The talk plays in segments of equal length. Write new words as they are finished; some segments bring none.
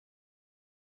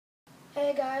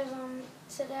Hey guys,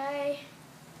 today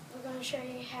we're going to show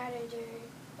you how to do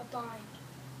a bind.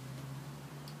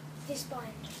 This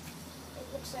bind.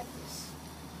 It looks like this.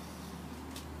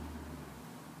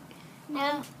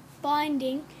 Now,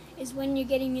 binding is when you're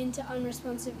getting into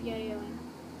unresponsive yo-yoing.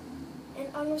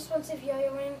 And unresponsive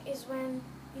yo-yoing is when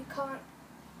you can't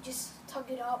just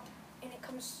tug it up and it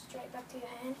comes straight back to your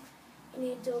hand. You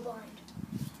need to do a bind.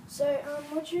 So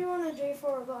what you want to do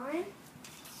for a bind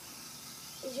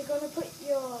is you're going to put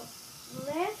your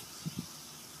left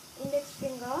index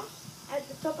finger at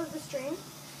the top of the string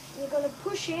and you're going to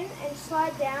push in and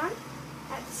slide down.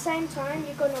 At the same time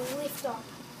you're going to lift up.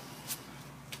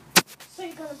 So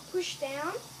you're going to push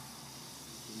down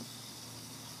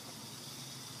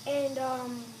and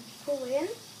pull in,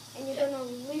 and you're going to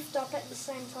lift up at the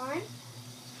same time,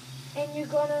 and you're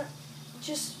going to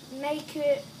just make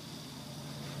it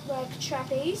like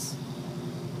trapeze,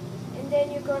 and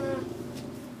then you're going to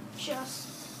just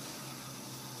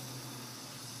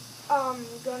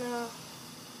gonna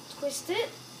twist it,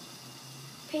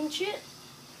 pinch it,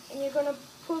 and you're going to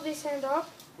pull this hand up,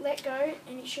 let go,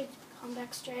 and it should come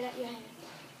back straight at your hand.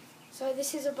 So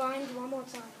this is a bind one more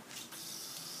time.